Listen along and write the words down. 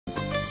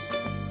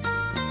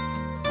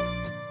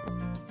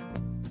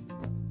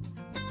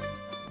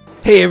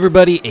Hey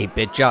everybody,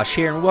 8-Bit Josh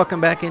here, and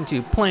welcome back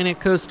into Planet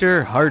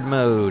Coaster Hard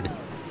Mode.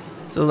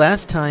 So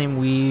last time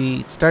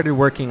we started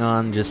working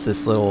on just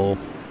this little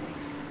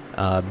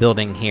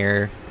building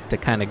here to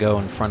kind of go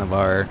in front of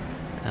our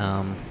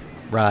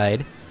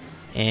ride,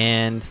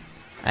 and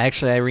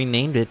I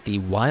renamed it the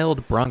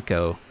Wild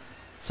Bronco.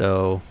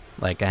 So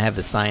like I have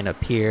the sign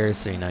up here,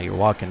 so you know you're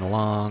walking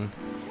along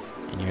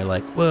and you're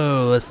like,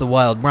 whoa, that's the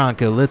Wild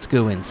Bronco, let's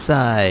go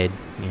inside.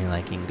 And you're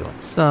like, you can go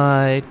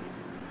inside.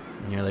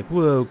 And you're like,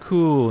 whoa,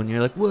 cool. And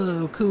you're like,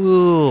 whoa,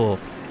 cool.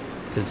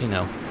 Because, you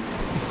know,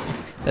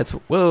 that's,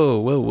 whoa,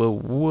 whoa, whoa,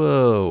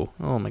 whoa.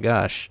 Oh my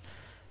gosh.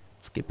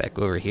 Let's get back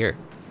over here.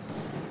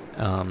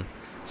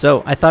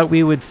 So I thought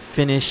we would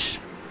finish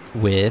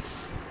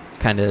with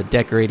kind of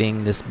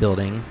decorating this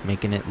building,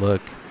 making it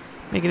look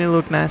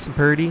nice and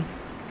pretty,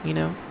 you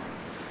know.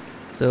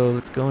 So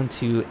let's go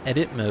into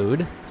edit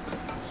mode.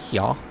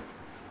 Yeah.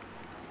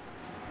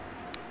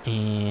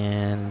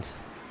 And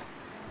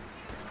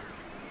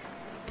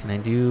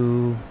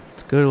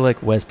let's go to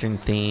like Western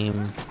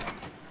theme.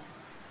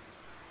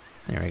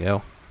 There we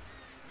go.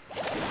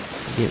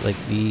 Get like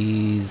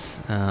these,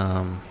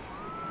 let's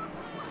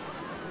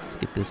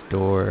get this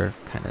door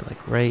kind of like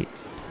right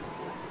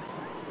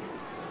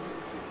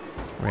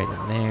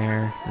in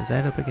there. Is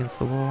that up against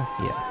the wall?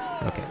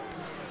 Yeah, okay.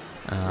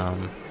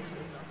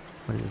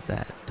 What is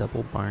that?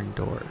 Double barn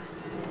door.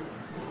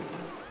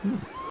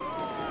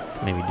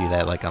 Maybe do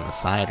that like on the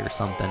side or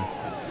something.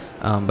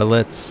 But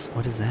what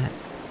is that?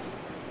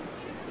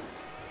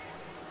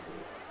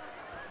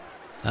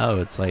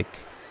 Oh, it's like,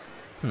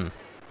 I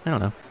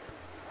don't know.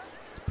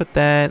 Let's put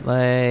that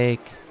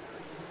like,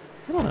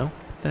 I don't know,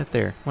 put that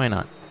there. Why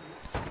not?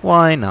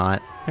 Why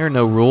not? There are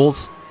no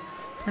rules.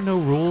 There are no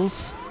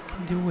rules. We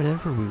can do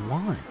whatever we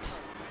want.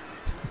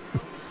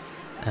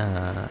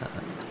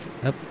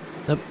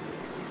 Up.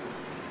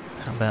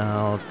 How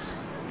about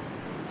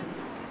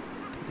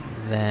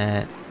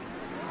that?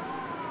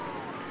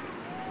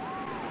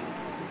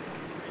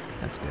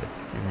 That's good.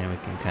 And then we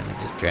can kind of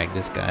just drag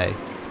this guy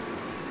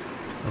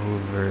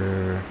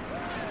over.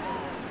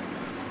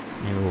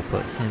 Maybe we'll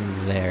put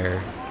him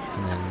there,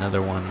 and then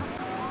another one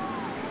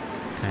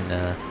kind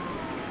of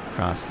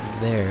across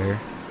there,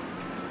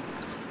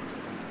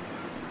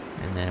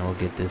 and then we'll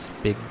get this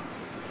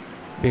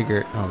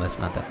bigger. Oh, that's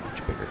not that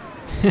much bigger.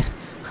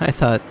 I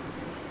thought,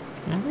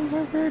 yeah, those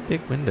are very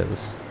big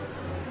windows.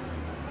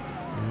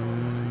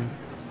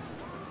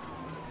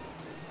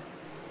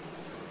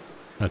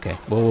 Okay,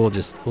 well we'll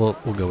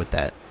go with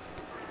that.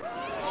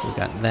 So we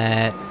got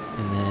that.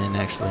 And then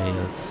actually,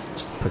 let's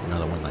just put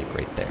another one like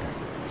right there.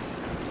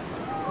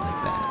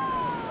 Like that.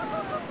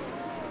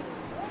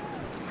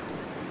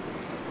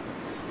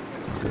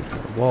 We'll go to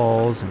our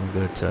walls and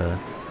we'll go to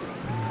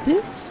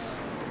this.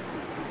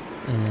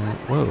 And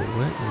whoa,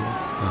 what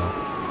is, oh.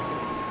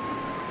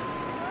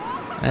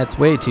 That's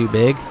way too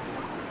big.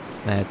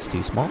 That's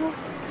too small.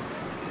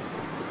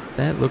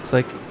 That looks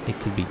like it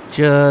could be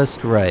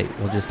just right.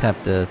 We'll just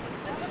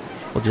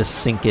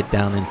sink it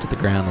down into the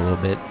ground a little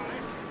bit.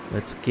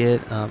 Let's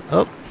get,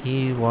 oh,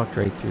 he walked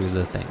right through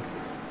the thing.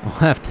 I'll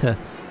have to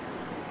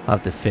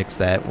fix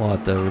that. We'll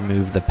have to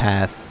remove the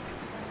path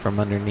from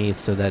underneath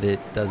so that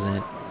it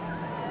doesn't,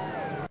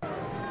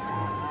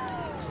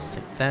 just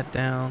sink that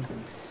down,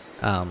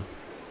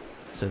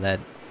 so that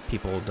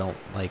people don't,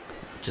 like,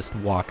 just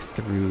walk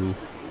through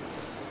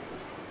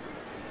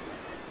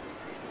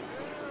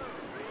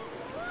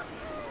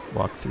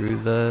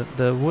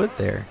the wood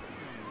there.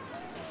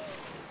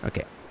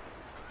 Okay.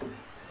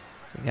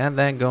 We got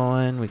that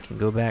going. We can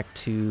go back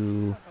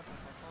to,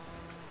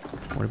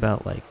 what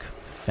about like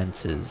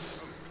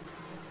fences?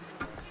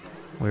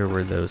 Where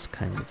were those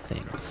kinds of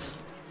things?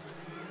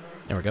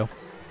 There we go.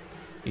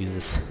 Use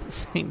the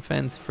same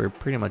fence for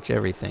pretty much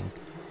everything.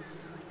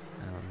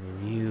 I'll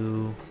move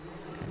you,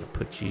 kind of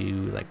put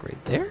you like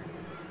right there.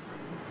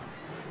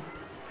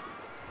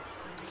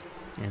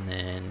 And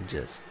then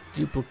just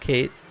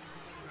duplicate,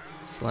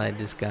 slide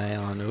this guy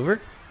on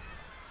over.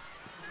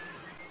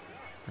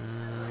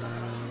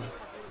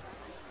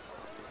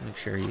 Make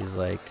sure he's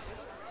like,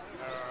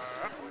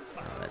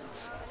 oh,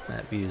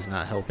 that view's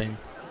not helping.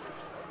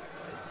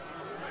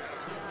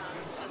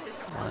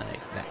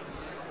 Like that.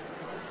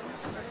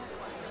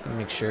 Just gonna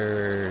make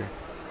sure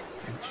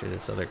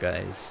this other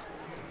guy's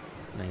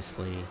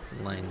nicely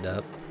lined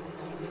up.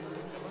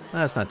 Oh,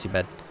 that's not too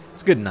bad.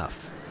 It's good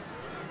enough.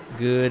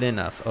 Good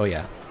enough. Oh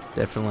yeah,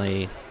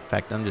 definitely. In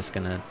fact, I'm just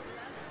gonna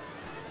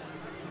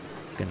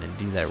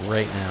do that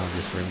right now.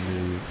 Just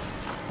remove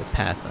the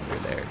path under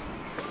there.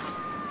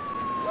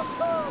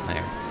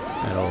 There.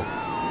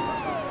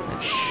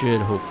 That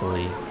should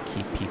hopefully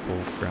keep people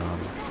from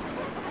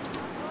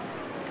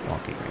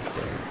walking right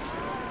there.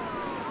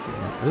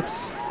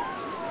 Oops.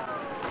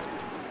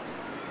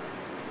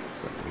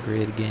 Set the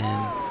grid again.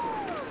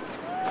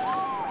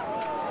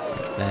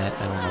 Like that.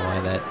 I don't know why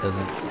that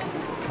doesn't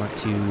want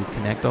to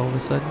connect all of a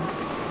sudden.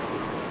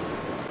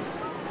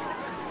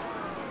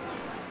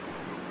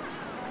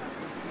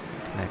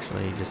 I can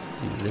actually just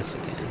do this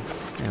again.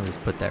 And at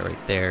least put that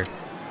right there.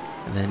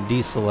 And then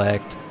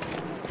deselect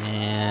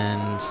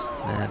And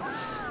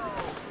that's...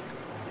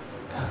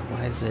 God,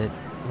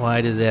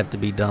 why does it have to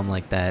be dumb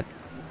like that?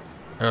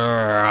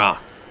 Urgh.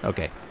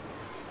 Okay.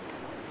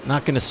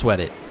 Not gonna sweat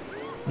it.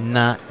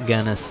 Not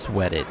gonna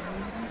sweat it.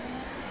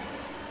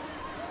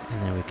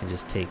 And then we can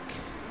just take...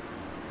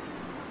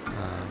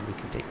 we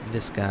can take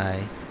this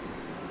guy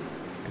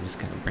and just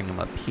kind of bring him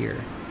up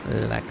here.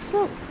 Like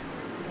so.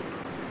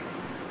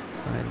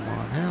 Slide him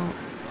on out.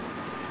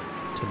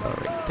 To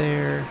about right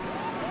there.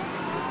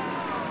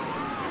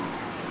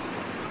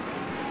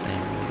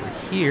 Same over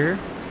here.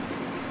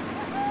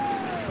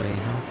 Actually,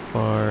 how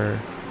far?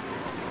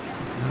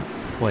 Not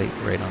quite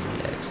right on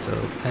the edge, so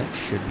that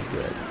should be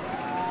good.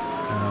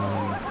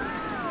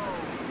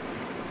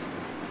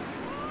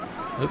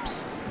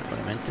 Oops, not what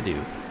I meant to do.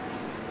 Get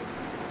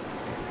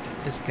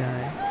this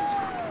guy.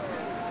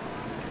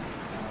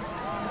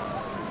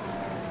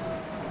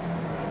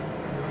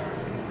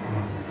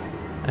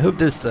 I hope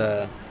this,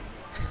 I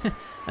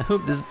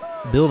hope this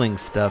building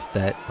stuff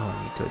that... Oh,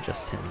 I need to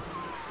adjust him.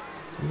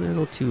 It's a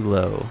little too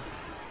low.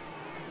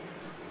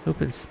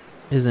 Hope it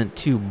isn't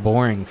too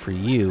boring for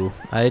you.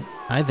 I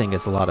think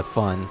it's a lot of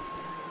fun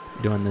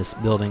doing this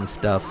building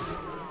stuff.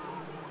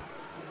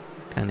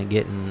 Kind of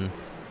getting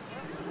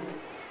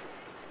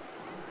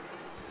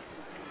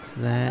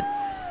that.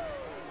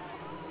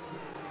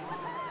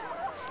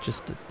 It's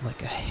just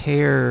like a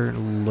hair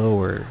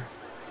lower.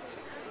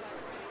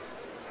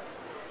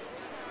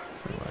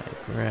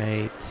 Like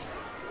right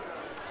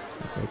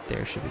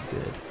there should be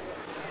good.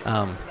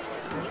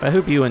 I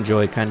hope you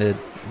enjoy kind of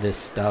this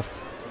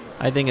stuff.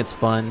 I think it's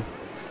fun.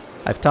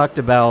 I've talked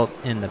about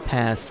in the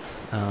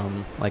past,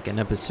 like an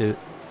episode,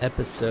 a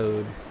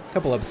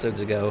couple episodes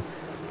ago,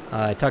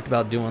 I talked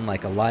about doing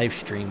like a live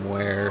stream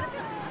where,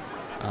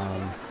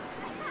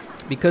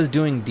 because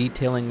doing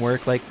detailing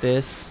work like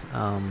this,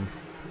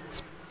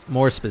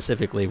 more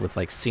specifically with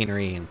like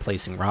scenery and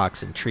placing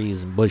rocks and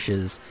trees and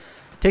bushes,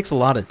 takes a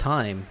lot of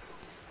time,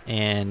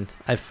 and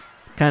I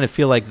kind of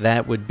feel like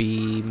that would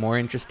be more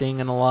interesting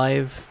in a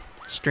live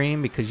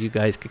stream because you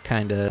guys could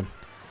kind of,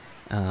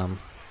 I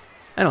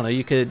don't know,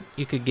 you could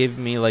give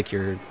me like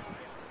your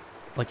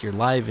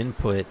live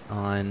input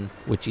on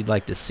what you'd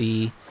like to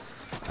see.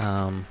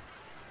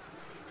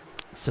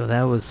 So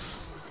that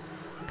was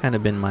kind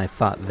of been my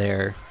thought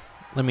there.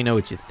 Let me know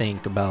what you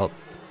think about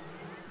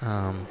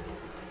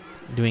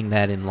doing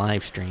that in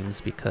live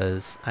streams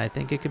because I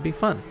think it could be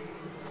fun.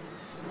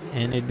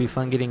 And it'd be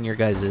fun getting your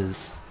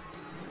guys'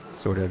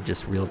 sort of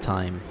just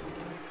real-time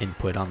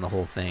input on the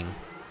whole thing.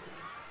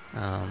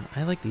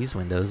 I like these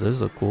windows.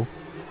 Those look cool.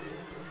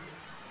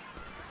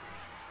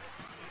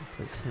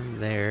 Place him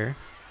there.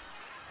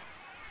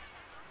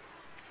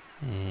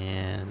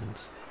 And...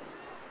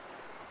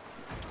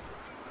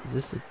 is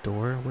this a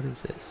door? What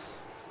is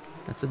this?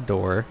 That's a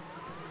door.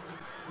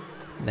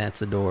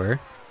 That's a door.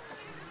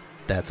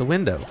 That's a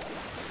window.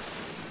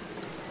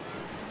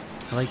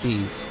 I like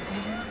these.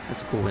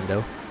 That's a cool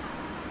window.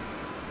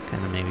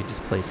 Kind of maybe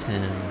just place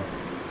him...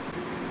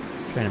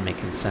 trying to make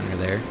him center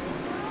there.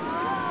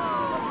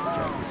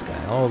 Drag this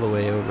guy all the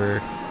way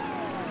over.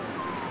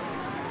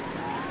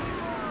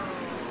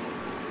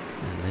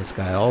 And this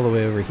guy all the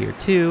way over here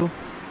too.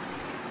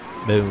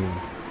 Boom.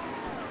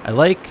 I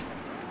like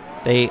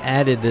they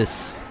added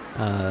this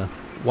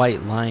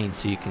white line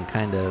so you can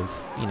kind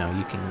of, you know,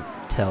 you can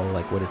tell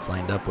like what it's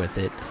lined up with.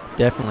 It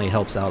definitely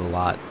helps out a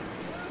lot.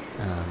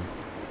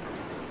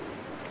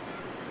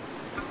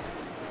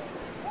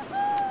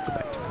 Go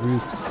back to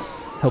roofs.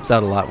 Helps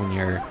out a lot when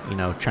you're, you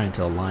know, trying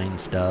to align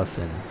stuff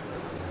and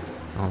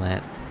all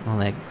that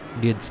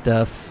good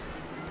stuff.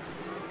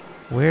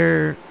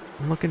 Where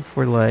I'm looking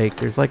for, like,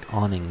 there's like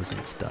awnings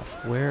and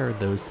stuff. Where are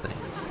those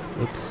things?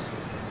 Oops.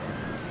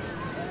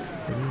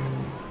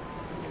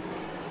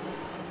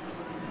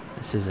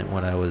 This isn't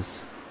what I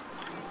was...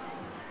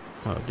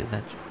 Oh, did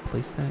that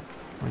place that?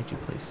 Why did you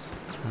place?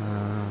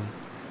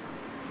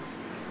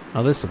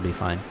 Oh, this will be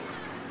fine.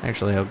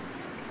 Actually, I'm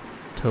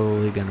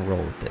totally gonna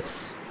roll with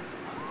this.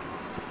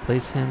 So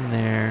place him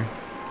there.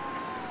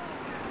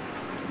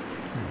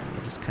 And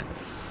we'll just kind of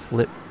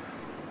flip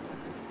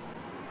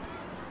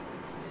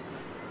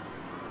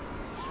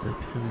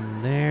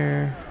him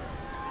there.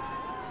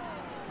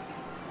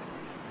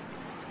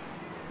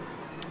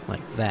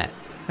 Like that.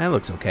 That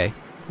looks okay.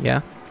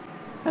 Yeah,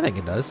 I think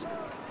it does.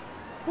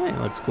 Yeah,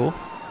 it looks cool.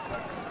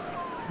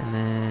 And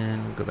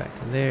then we'll go back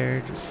to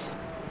there.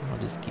 I'll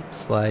just keep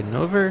sliding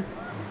over.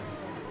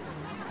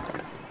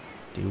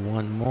 Do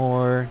one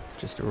more,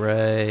 just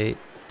right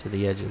to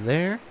the edge of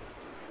there.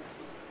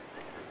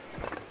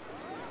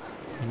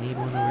 You need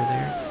one over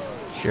there?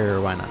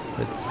 Sure, why not?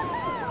 Let's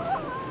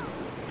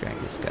drag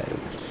this guy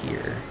over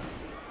here.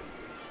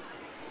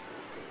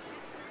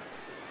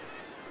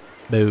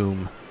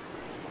 Boom.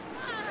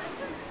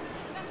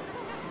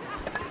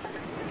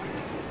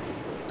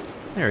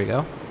 There we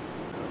go.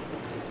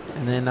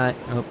 And then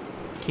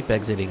keep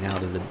exiting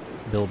out of the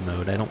build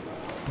mode. I don't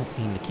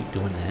mean to keep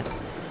doing that.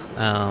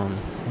 And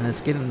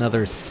let's get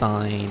another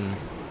sign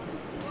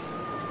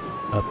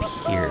up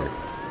here.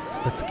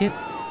 Let's get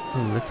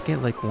Ooh, let's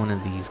get like one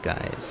of these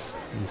guys.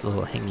 These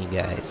little hangy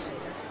guys.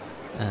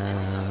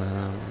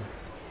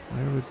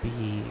 Where would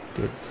be a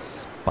good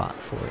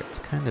spot for it? It's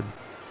kind of...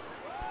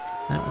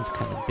 That one's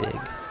kind of big.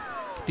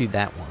 Could do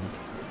that one.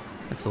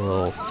 That's a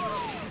little...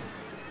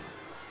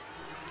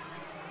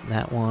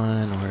 That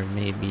one, or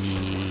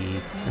maybe...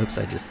 Oops,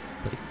 I just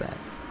placed that.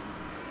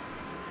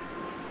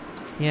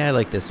 Yeah, I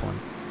like this one.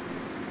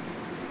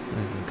 I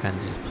can kind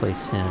of just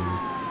place him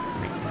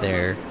right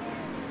there.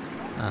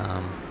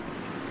 I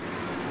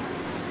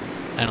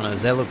don't know,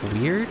 does that look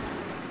weird?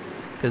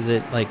 Because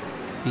it, like,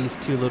 these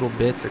two little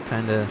bits are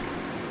kind of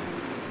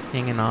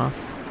hanging off.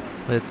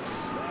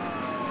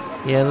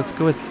 Yeah, let's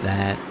go with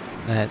that.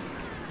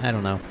 I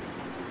don't know.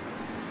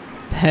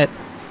 That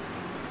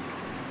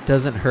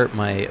doesn't hurt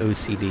my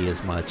OCD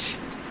as much.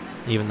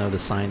 Even though the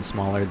sign's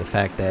smaller, the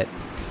fact that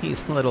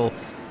these little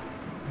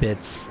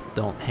bits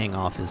don't hang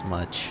off as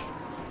much.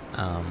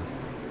 I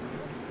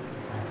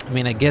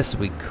mean, I guess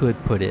we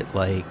could put it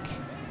like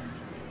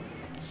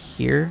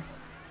here.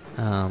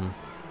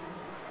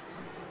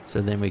 So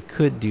then we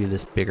could do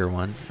this bigger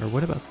one. Or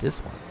what about this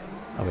one?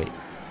 Oh, wait.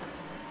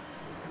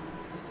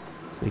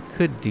 So we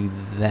could do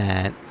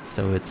that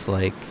so it's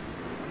like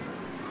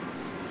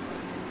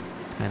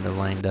kind of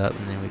lined up,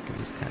 and then we can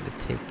just kind of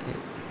take it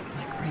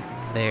like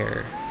right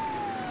there.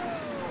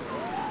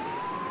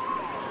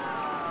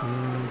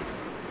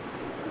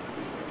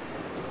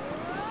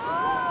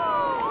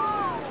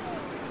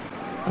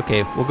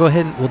 Okay, we'll go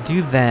ahead and we'll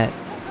do that,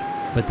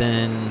 but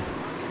then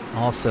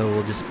also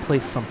we'll just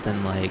place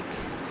something like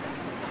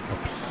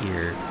up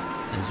here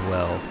as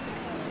well.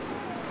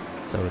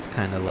 So it's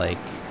kind of like,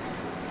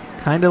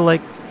 I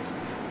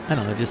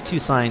don't know, just two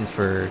signs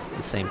for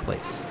the same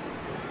place.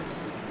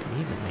 Can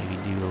even maybe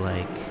do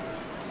like,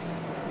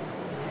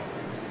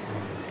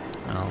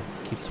 oh,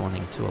 keeps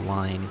wanting to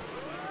align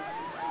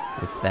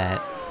with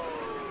that.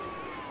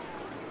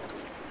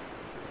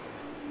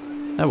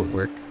 That would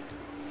work.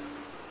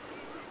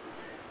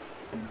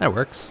 That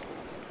works.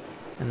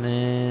 And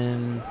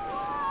then,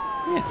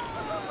 yeah.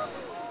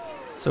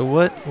 So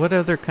what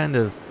other kind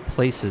of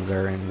places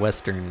are in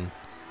Western?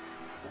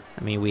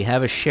 I mean, we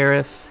have a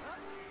sheriff,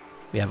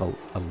 we have a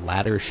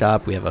ladder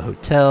shop, we have a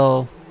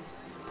hotel,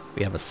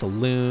 we have a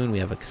saloon, we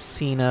have a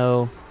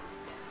casino.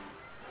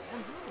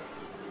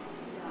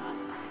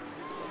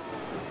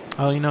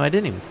 Oh, you know, I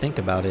didn't even think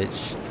about it.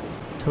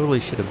 Totally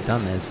should have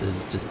done this,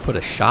 is just put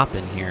a shop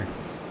in here.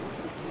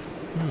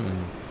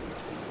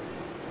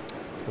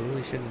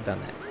 Totally should have done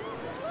that.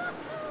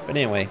 But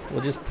anyway,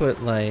 we'll just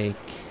put like...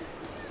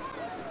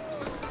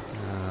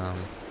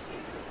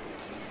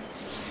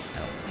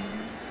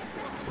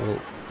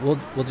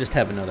 We'll just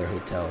have another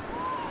hotel.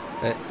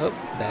 Oh,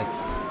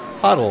 that's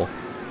huddle.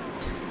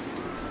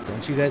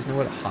 Don't you guys know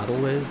what a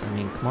huddle is? I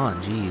mean, come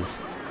on,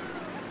 jeez.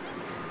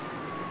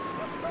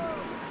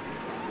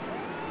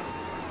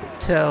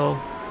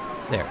 Hotel.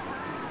 There.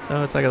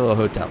 So it's like a little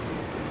hotel.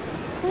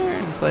 There,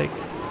 and it's like...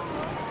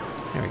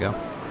 There we go.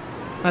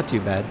 Not too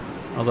bad.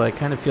 Although I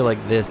kind of feel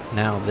like this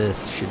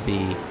should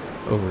be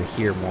over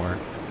here more.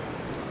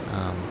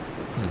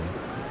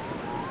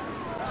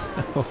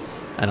 So,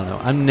 I don't know.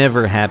 I'm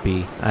never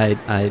happy.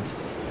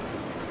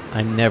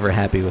 I'm never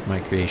happy with my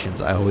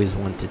creations. I always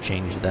want to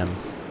change them.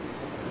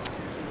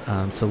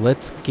 So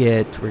let's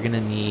get... We're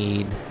gonna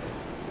need...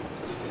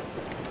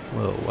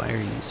 Whoa, why are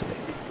you so big?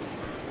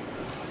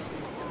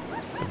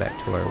 Go back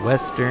to our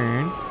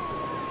Western.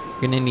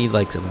 We're gonna need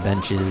like some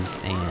benches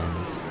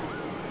and...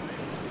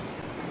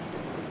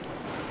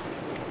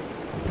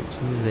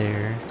 Two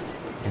there.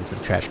 And some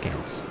trash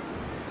cans.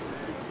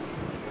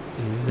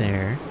 Two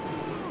there.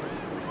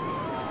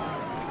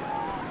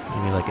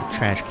 Maybe like a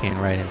trash can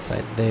right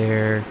inside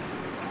there.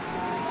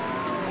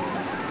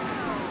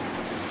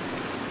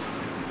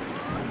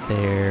 Right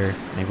there.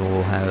 Maybe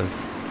we'll have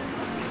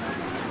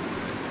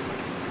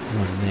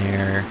one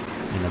there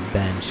and a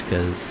bench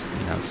because,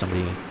 you know,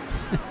 somebody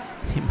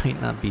they might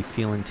not be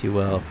feeling too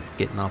well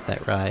getting off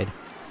that ride.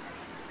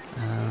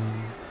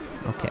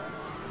 Okay.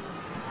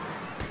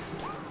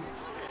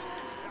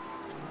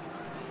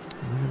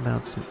 What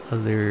about some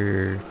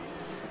other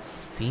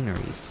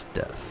scenery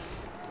stuff?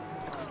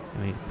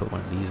 Maybe put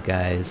one of these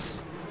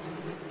guys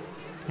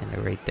kind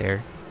of right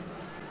there.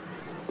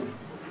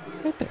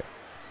 Right there.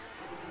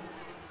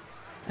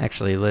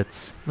 Actually,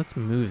 let's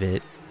move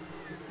it,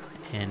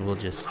 and we'll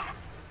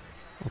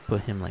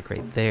put him like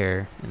right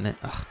there, and then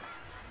I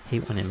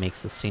hate when it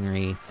makes the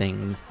scenery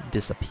thing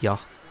disappear.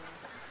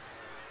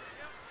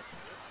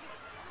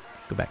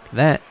 Go back to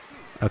that.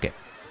 Okay.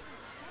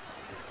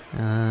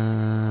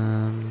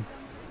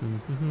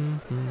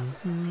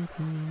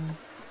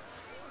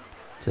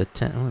 It's a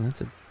tent. Oh,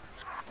 that's a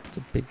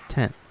big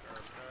tent.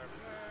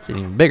 It's an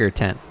even bigger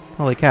tent.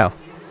 Holy cow.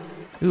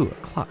 Ooh, a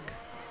clock.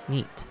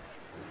 Neat.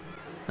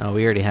 Oh,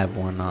 we already have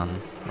one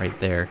on right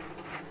there.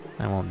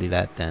 I won't do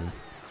that then.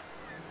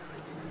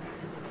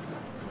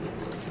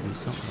 Do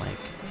something like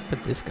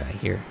put this guy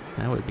here.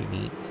 That would be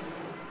neat.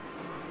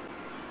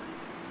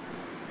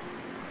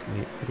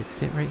 Would it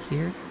fit right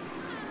here?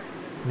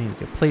 I mean, we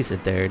could place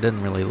it there. It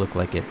doesn't really look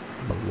like it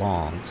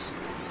belongs.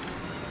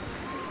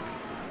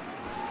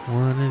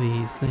 One of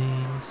these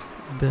things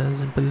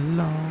doesn't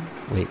belong.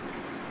 Wait,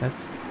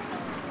 that's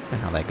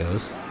not how that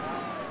goes.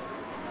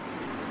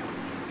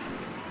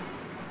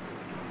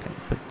 Okay,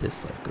 put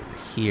this like over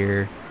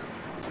here.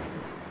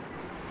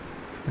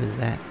 What is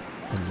that?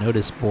 A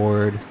notice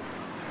board.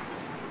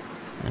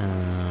 Like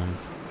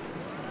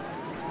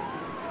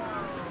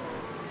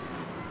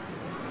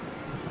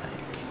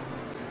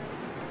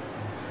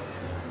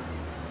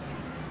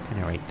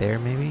kind of right there,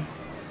 maybe.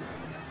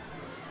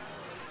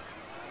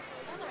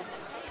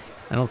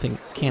 I don't think,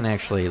 can't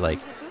actually like,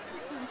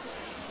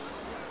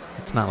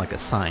 it's not like a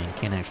sign,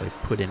 can't actually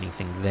put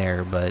anything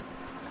there, but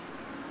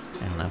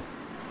I don't know.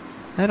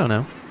 I don't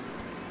know.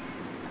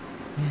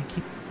 Yeah,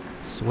 I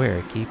swear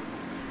I keep.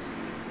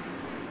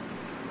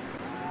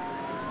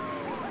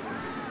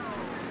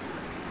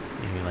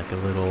 Maybe like a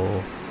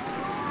little,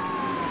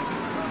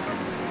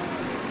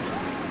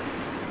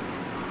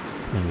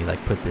 maybe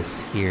like put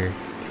this here.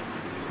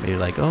 Maybe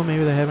like, oh,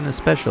 maybe they're having a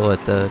special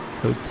at the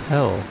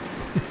hotel.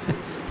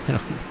 I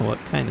don't know what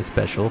kind of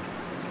special.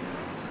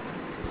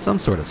 Some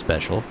sort of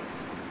special.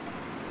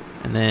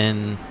 And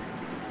then,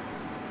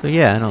 so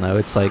yeah, I don't know.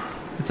 It's like,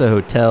 it's a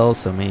hotel,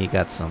 so maybe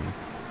got some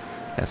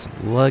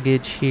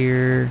luggage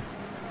here.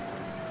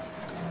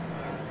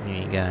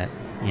 Maybe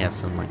you have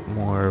some like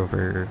more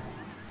over.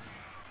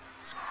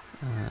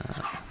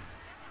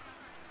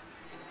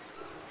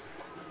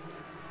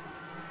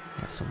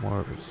 Have some more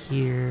over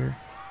here.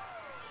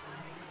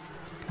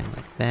 Kind of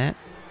like that.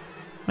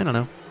 I don't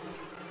know.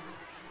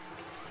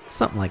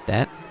 Something like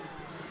that.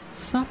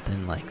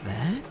 Something like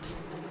that.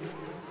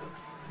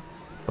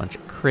 Bunch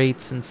of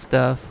crates and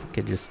stuff.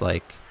 Could just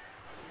like,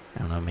 I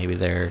don't know, maybe is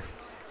there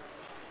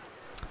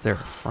a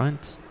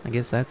front? I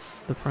guess that's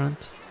the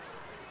front.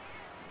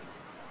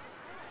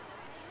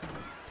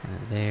 Kind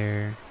of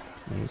there.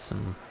 Maybe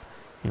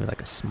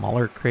like a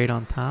smaller crate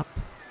on top.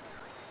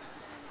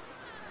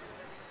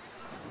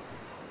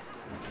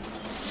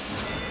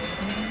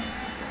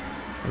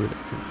 Ooh.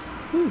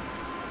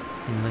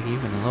 Maybe like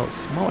even a little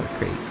smaller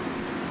crate.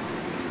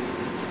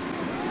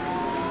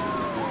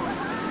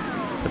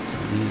 Put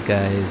some of these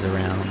guys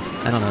around.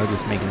 I don't know,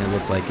 just making it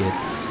look like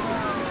it's,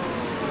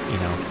 you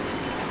know,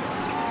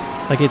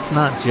 like it's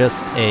not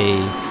just a,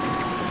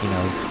 you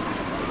know,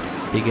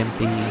 big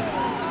empty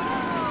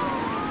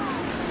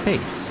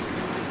space.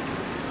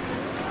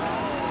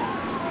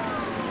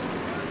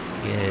 Let's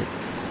get,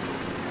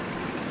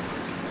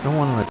 I don't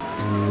want a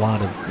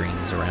lot of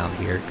greens around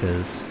here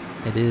because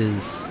it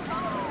is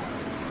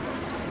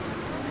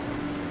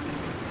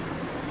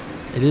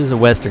a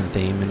Western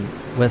theme, and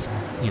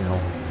you know,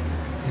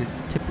 you're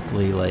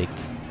typically like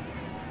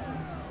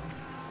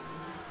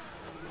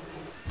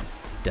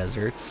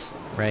deserts,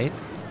 right?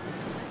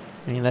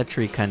 I mean, that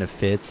tree kind of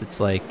fits. It's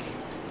like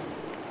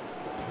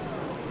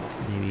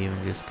maybe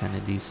even just kind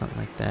of do something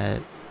like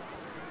that.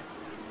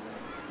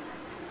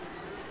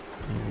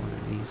 Maybe one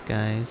of these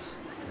guys.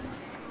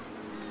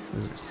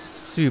 Those are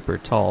super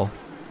tall.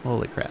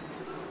 Holy crap.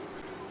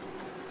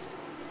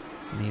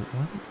 I mean,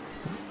 what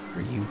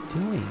are you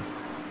doing?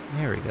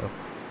 There we go.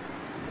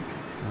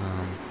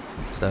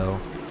 So,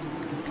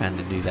 kind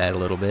of do that a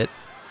little bit.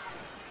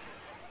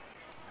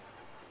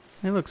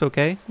 It looks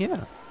okay,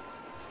 yeah.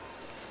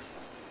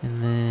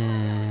 And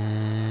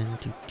then,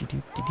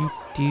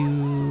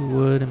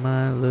 what am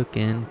I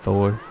looking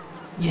for?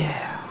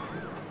 Yeah.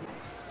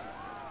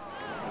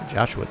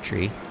 Joshua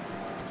tree.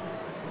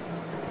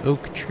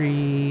 Oak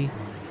tree.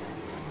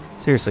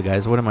 Seriously,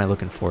 guys, what am I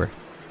looking for?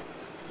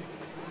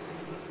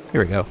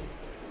 Here we go.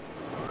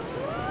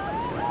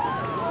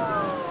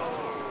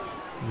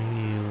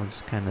 Maybe we'll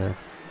just kind of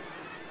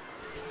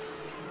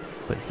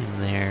put him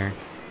there.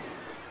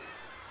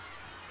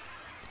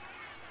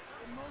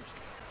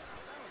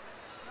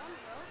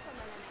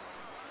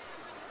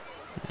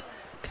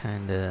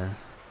 Kind of,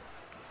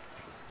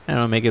 I don't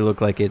know, make it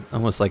look like it,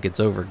 almost like it's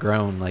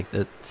overgrown, like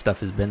the stuff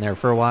has been there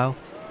for a while.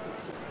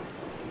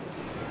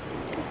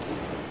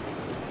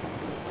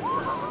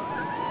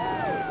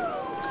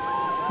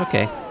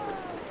 Okay.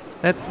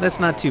 That's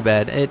not too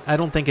bad. I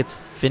don't think it's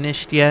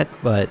finished yet,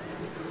 but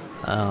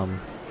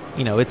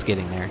you know, it's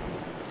getting there.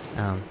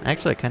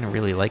 Actually, I kind of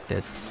really like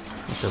this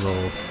with the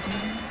little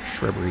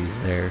shrubberies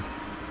there.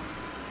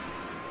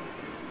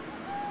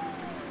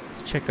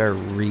 Let's check our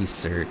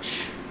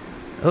research.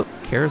 Oh,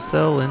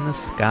 carousel in the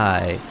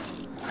sky.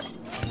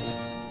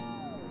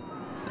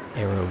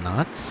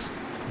 Aeronauts.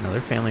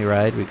 Another family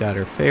ride. We got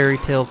our fairy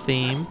tale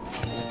theme.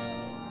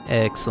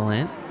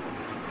 Excellent.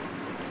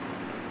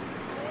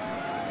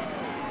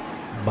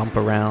 Bump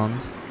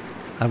around.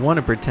 I want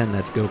to pretend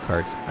that's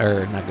go-karts,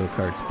 or not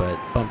go-karts, but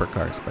bumper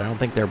cars, but I don't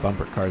think there are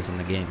bumper cars in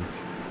the game.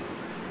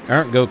 There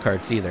aren't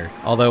go-karts either,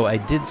 although I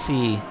did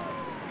see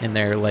in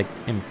their, like,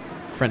 in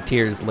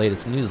Frontier's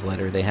latest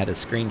newsletter, they had a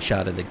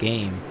screenshot of the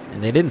game,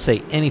 and they didn't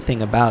say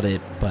anything about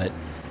it, but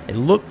it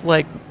looked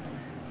like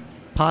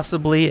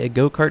possibly a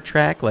go-kart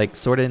track, like,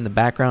 sort of in the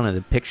background of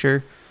the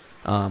picture.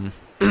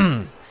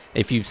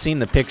 If you've seen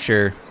the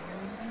picture,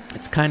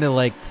 It's kind of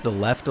like to the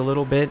left a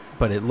little bit,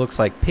 but it looks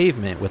like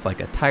pavement with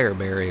like a tire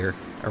barrier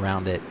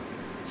around it.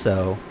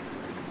 So,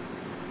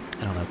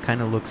 I don't know,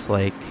 kind of looks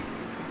like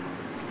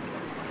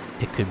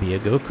it could be a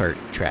go-kart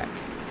track.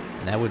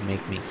 And that would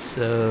make me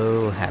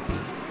so happy.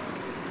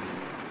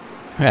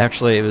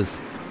 Actually, it was,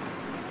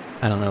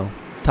 I don't know,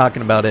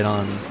 talking about it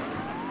on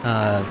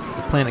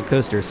the Planet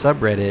Coaster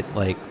subreddit,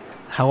 like,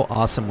 how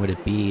awesome would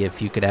it be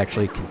if you could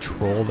actually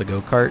control the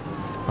go-kart,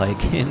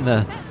 like, in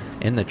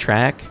the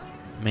track?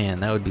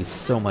 Man, that would be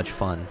so much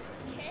fun.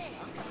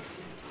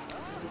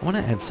 I want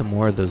to add some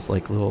more of those,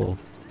 like, little,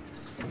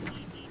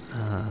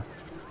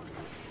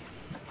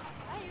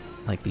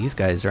 like these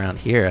guys around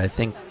here. I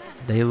think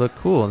they look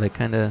cool. They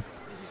kind of,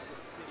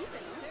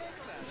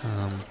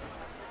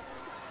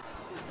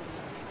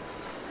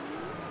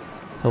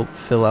 help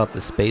fill out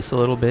the space a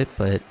little bit,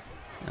 but,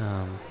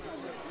 can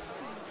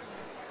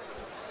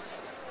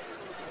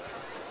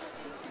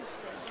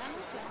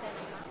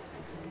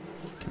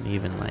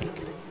even, like,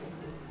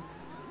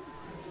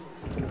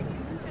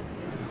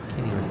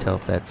 can't even tell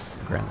if that's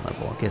ground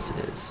level. I guess it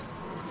is.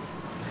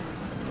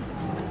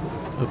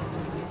 Oop.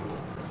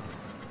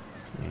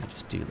 Maybe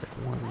just do like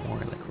one more,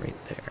 like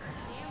right there.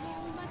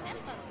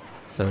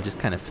 So it just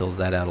kind of fills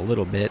that out a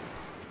little bit.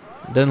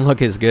 Doesn't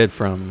look as good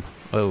from,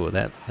 oh,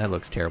 that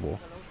looks terrible.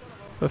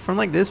 But from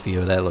like this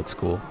view, that looks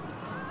cool.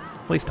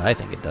 At least I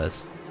think it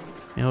does.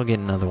 Maybe I'll get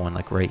another one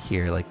like right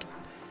here, like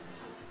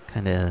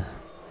kind of,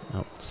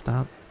 oh,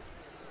 stop.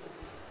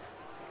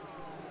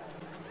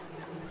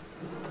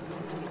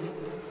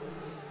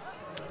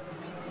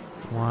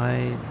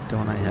 Why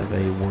don't I have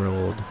a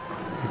world?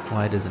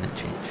 Why doesn't it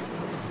change?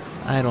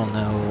 I don't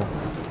know.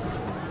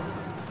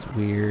 It's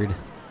weird.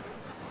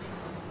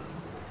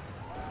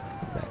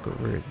 Go back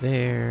over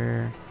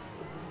there.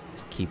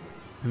 Just keep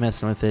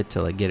messing with it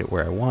till I get it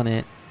where I want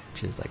it,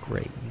 which is like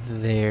right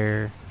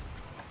there.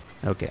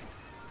 Okay.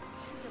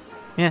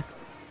 Yeah.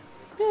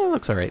 Yeah, it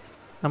looks alright.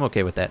 I'm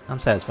okay with that. I'm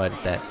satisfied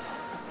with that.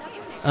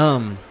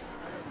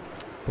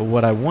 But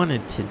what I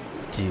wanted to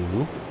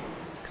do,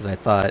 because I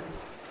thought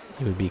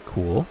it would be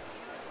cool,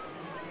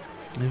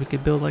 maybe we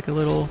could build like a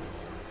little,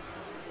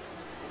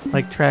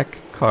 like, track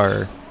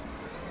car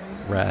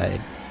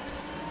ride.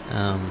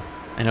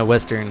 I know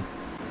Western,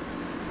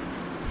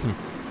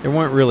 there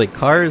weren't really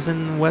cars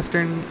in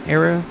Western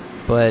era,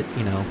 but,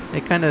 you know,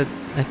 it kind of,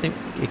 I think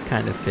it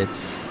kind of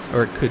fits,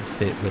 or it could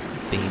fit with the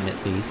theme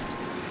at least.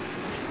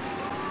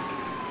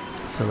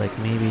 So, like,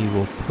 maybe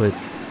we'll put,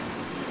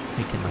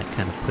 we can, like,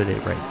 kind of put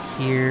it right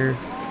here.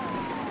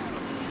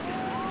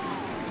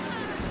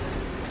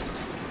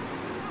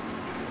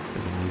 So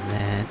we can do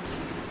that.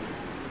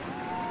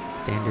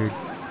 Standard,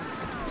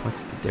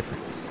 what's the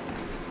difference?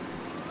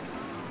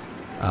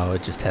 Oh,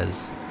 it just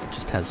has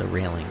a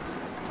railing.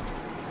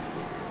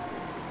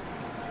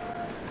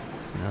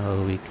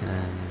 So we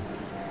can,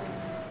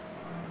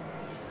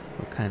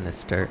 we'll kind of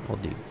start, we'll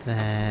do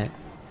that.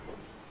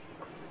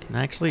 Can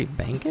I actually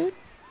bank it?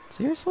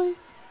 Seriously?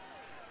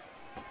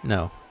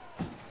 No.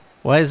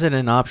 Why is it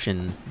an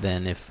option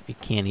then if you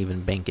can't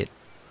even bank it?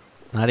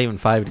 Not even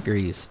 5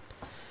 degrees.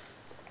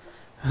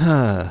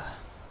 So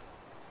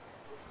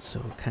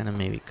kind of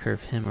maybe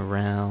curve him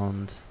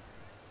around.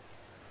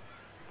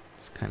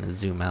 Let's kind of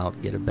zoom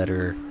out, get a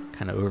better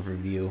kind of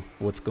overview of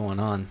what's going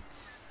on.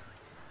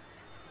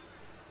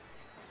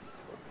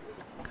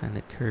 Kind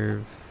of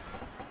curve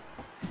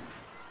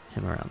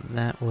him around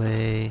that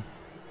way.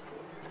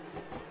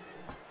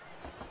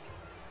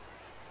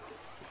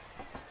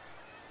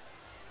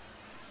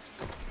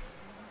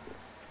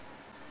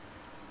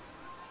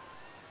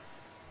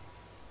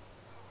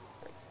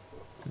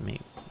 Let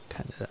me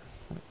kind of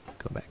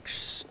go back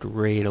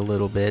straight a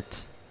little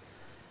bit.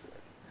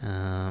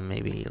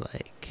 Maybe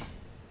like,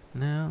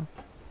 no,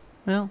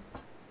 well,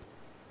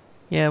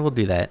 yeah, we'll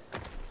do that.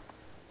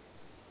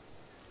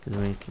 Because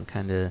we can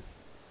kind of,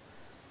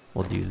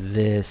 we'll do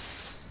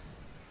this.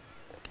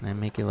 Can I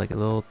make it like a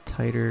little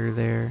tighter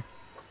there?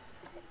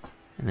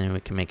 And then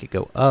we can make it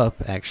go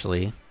up,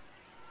 actually.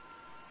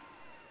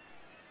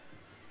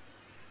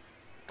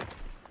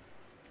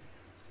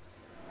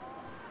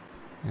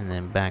 And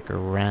then back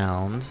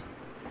around.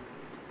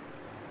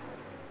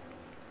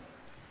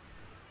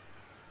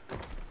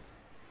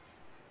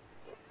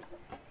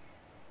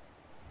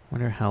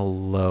 Wonder how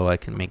low I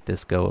can make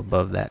this go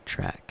above that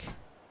track.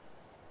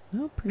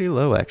 Oh, pretty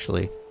low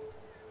actually.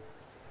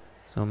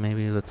 So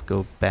maybe let's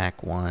go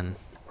back one.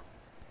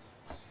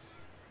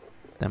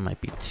 That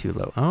might be too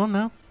low. Oh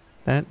no,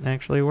 that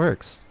actually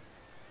works.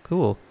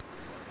 Cool.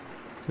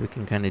 So we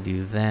can kind of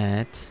do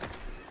that.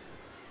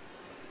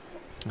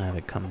 I have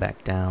it come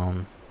back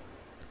down.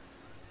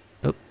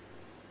 Oh.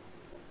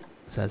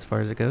 Is that as far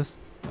as it goes?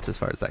 That's as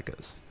far as that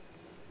goes.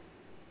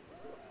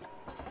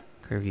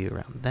 Curve you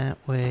around that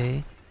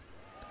way.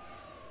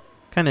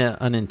 Kind of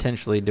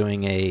unintentionally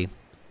doing a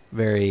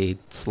very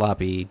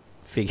sloppy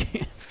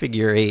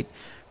figure 8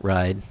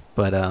 ride,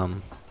 but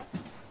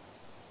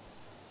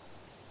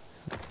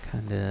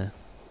kind of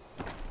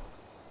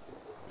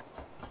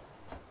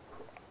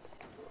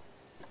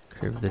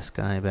curve this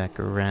guy back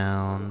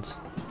around.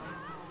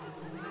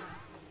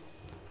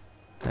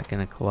 that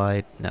gonna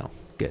collide? No.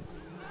 Good.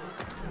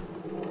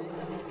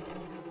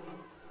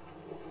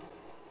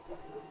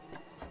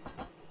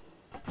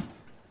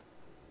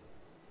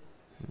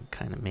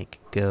 Kind of make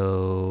it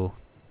go...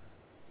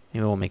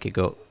 Maybe we'll make it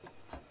go...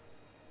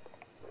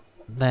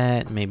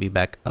 that, maybe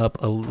back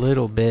up a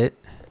little bit.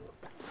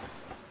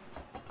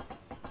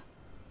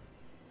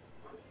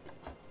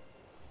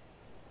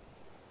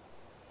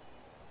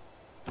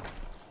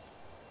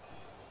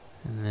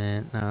 And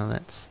then, no,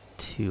 that's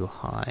too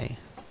high.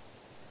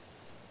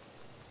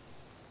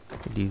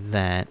 Could do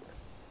that.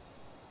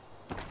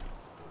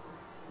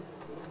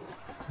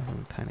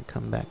 And kind of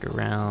come back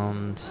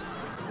around.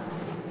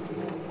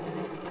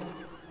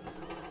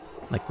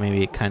 Like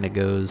maybe it kind of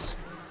goes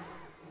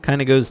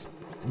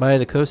by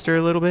the coaster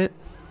a little bit,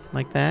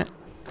 like that.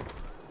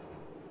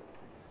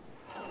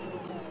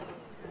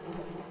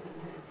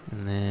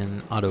 And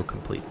then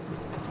autocomplete.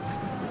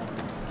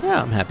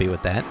 Yeah, I'm happy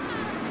with that.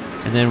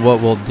 And then what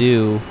we'll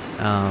do,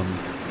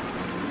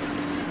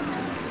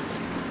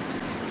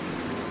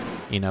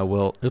 you know,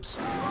 what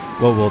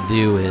we'll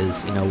do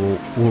is, you know,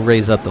 we'll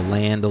raise up the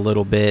land a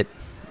little bit,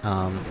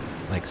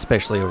 like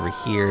especially over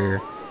here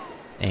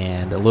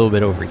and a little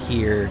bit over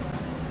here.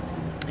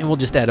 And we'll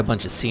just add a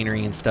bunch of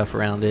scenery and stuff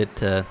around it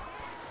to,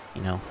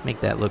 you know, make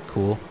that look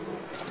cool.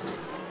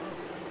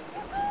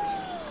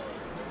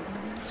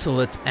 So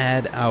let's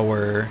add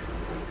our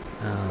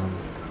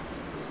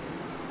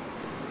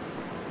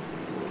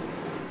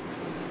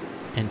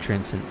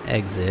entrance and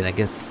exit. I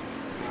guess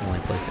it's the only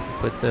place I can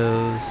put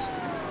those.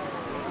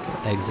 So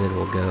exit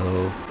will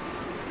go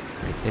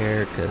right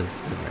there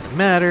because it doesn't really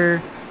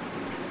matter.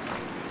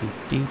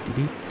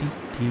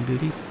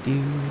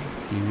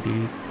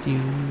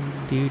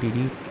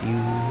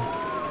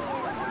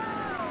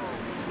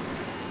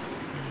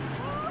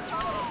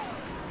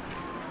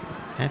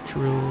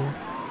 Natural.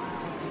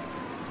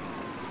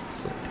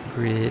 Select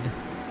grid.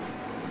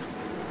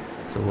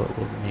 So what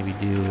we'll maybe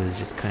do is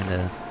just kind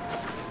of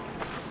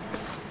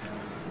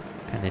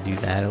do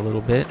that a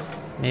little bit,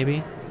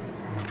 maybe.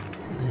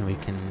 And we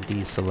can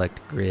deselect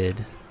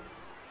grid.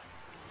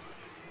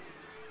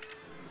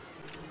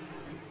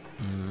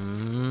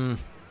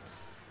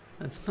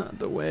 That's not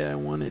the way I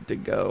want it to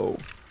go.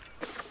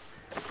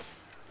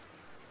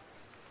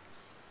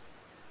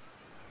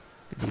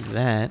 Do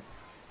that.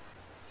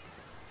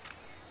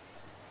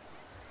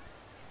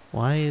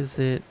 Why is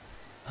it...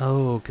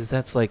 Oh, because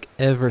that's like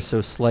ever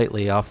so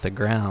slightly off the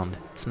ground.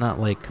 It's not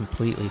like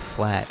completely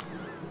flat.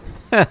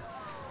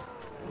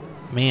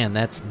 Man,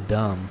 that's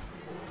dumb.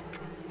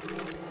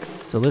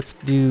 So let's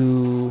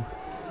do...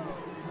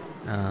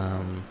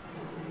 I'll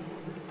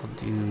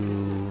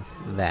do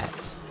that.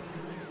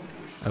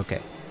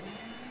 Okay.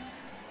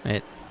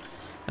 I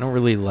don't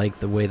really like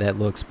the way that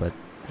looks, but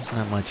there's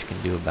not much you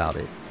can do about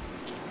it.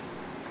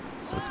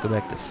 So let's go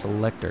back to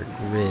select our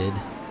grid.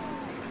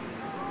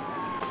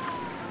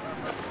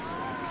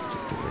 Let's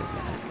just get rid of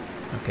that.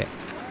 Okay.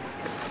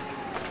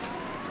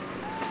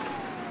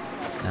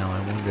 Now I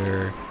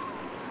wonder,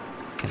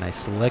 can I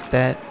select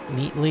that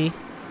neatly?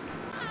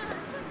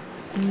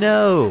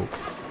 No!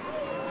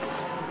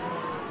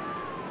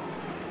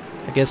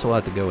 I guess we'll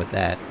have to go with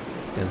that,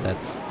 because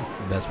that's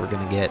the best we're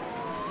gonna get.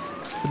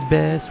 The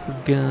best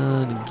we're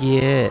gonna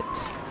get.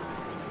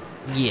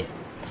 Yeah.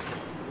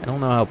 I don't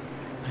know how...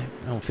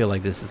 I don't feel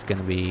like this is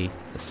gonna be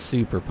a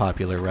super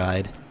popular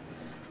ride.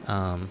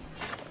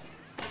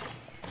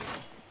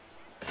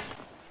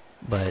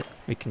 But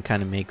we can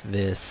kind of make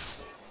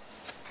this...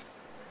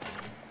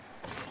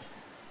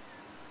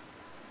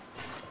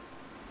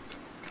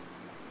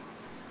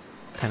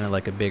 kind of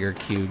like a bigger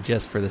queue,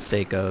 just for the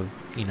sake of,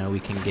 you know, we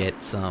can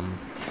get some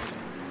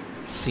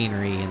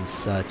scenery and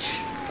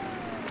such.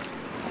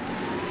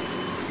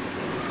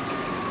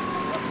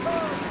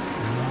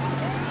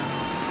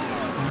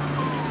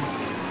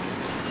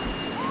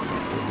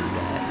 We'll do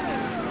that.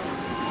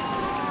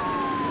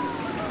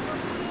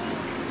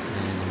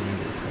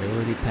 And the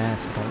priority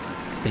pass, I don't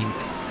think...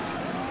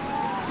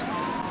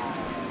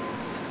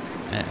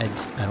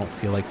 I don't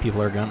feel like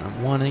people are gonna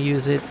want to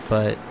use it,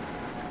 but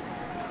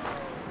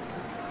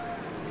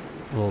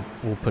we'll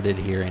put it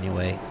here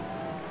anyway,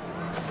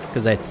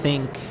 because I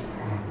think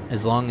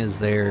as long as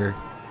there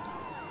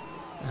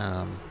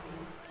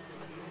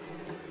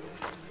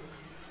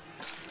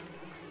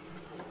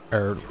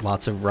are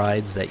lots of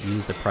rides that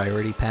use the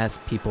priority pass,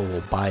 people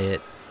will buy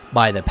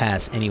the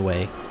pass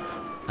anyway,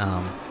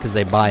 because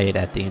they buy it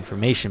at the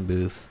information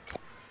booth.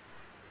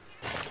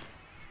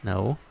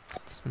 No,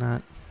 it's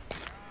not.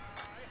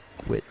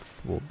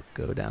 Width will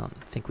go down.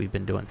 I think we've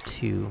been doing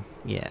 2.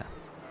 Yeah.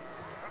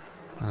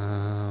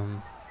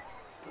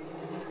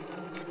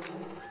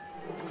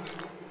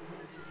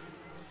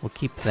 We'll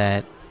keep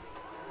that.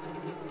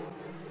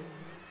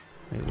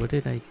 Wait, what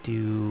did I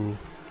do?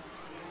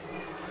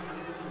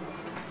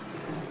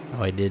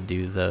 Oh, I did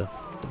do the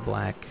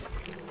black.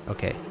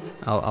 Okay,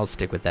 I'll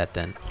stick with that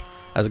then.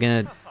 I was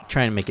gonna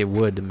try and make it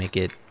wood to make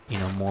it, you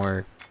know,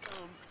 more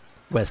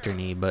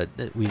westerny, but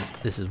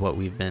this is what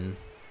we've been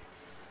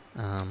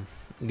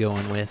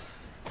going with,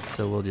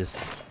 so we'll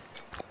just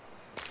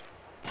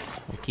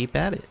We'll keep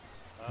at it.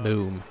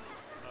 Boom.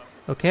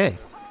 Okay.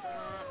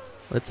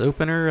 Let's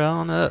open her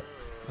on up.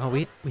 Oh,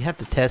 we have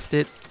to test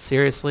it?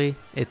 Seriously?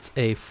 It's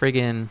a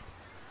friggin'...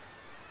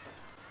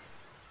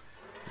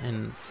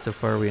 And so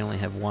far we only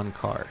have one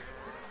car.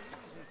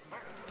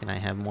 Can I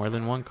have more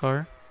than one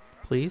car,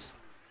 please?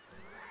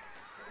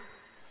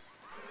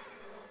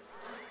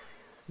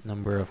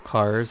 Number of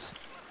cars,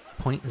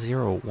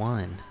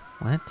 0.01.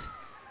 What?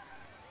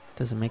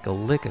 Doesn't make a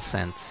lick of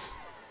sense.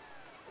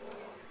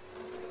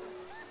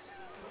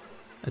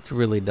 It's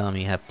really dumb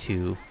you have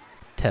to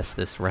test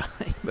this ride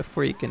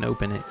before you can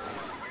open it.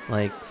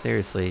 Like,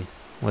 seriously,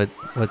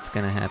 what's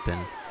gonna happen?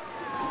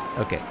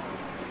 Okay,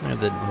 there are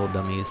the little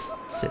dummies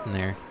sitting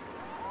there.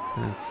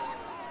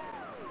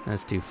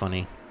 That's too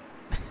funny.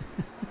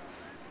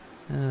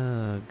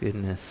 Oh,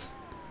 goodness.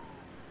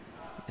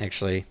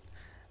 Actually,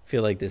 I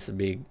feel like this would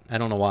be... I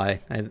don't know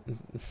why. I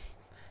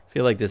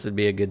feel like this would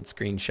be a good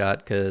screenshot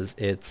because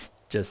it's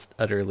just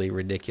utterly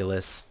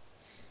ridiculous.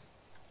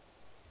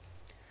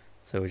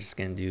 So we're just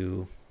going to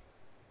do...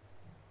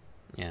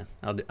 Yeah,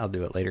 I'll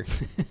do it later.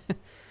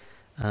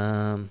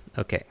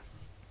 Okay.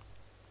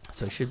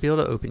 So I should be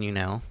able to open you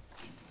now.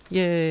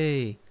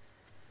 Yay!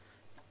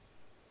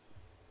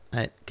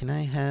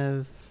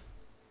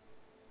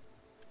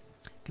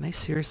 Can I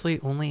seriously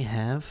only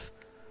have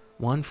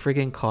one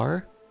friggin'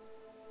 car?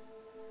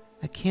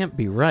 That can't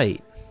be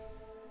right.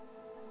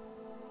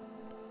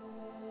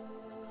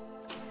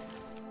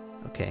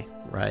 Okay,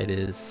 ride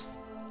is...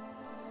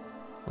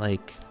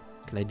 Like,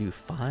 can I do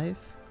 5?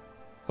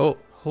 Oh,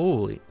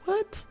 holy...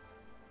 What?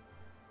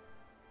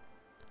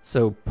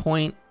 So,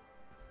 point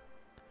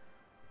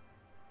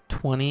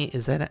 20,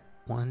 is that at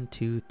 1,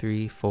 2,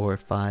 3, 4,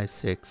 5,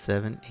 6,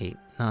 7, 8,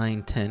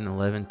 9, 10,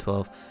 11,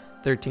 12...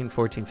 13,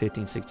 14,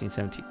 15, 16,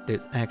 17.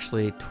 There's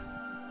actually...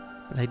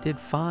 But I did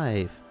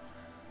 5.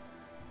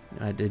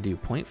 I did do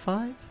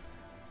 0.5?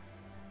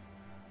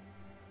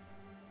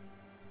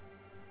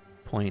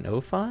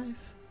 0.05?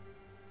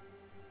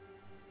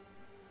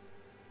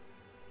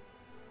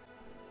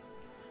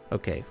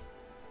 Okay.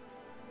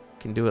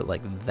 Can do it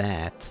like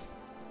that.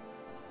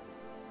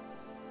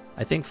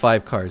 I think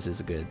 5 cars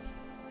is good.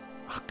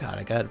 Oh god,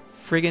 I got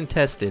friggin'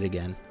 tested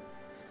again.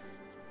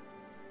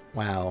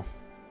 Wow.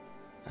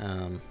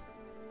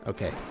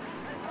 Okay.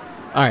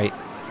 Alright.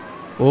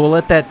 Well, we'll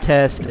let that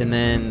test and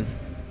then,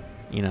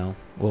 you know,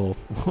 we'll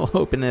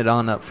open it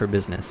on up for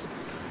business.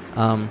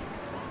 But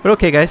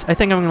okay, guys, I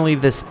think I'm going to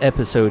leave this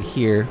episode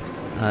here.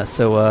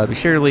 So be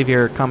sure to leave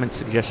your comments,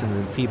 suggestions,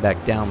 and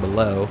feedback down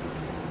below.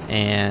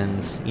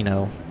 And, you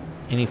know,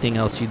 anything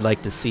else you'd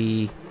like to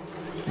see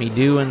me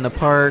do in the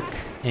park,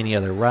 any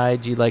other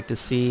rides you'd like to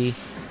see.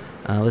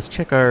 Let's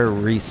check our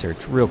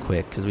research real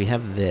quick because we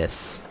have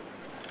this.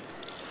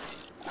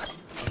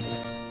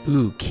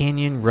 Ooh,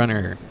 Canyon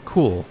Runner.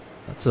 Cool.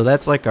 So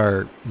that's like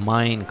our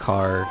mine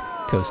car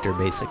coaster,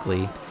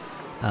 basically.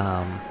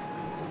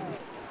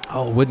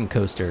 Oh, wooden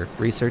coaster.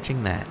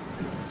 Researching that.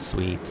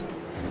 Sweet.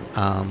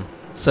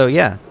 So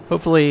yeah,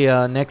 hopefully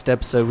next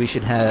episode we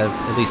should have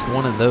at least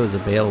one of those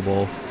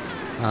available.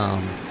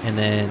 And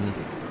then,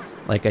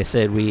 like I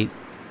said,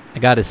 I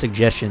got a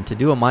suggestion to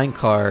do a mine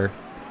car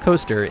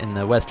coaster in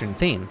the Western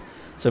theme.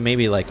 So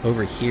maybe like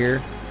over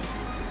here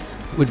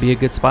would be a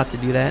good spot to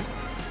do that.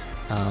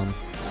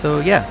 So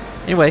yeah,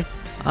 anyway,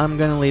 I'm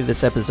going to leave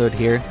this episode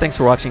here. Thanks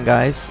for watching,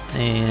 guys.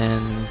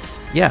 And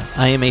yeah,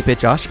 I am 8-Bit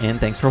Josh,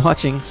 and thanks for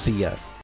watching. See ya.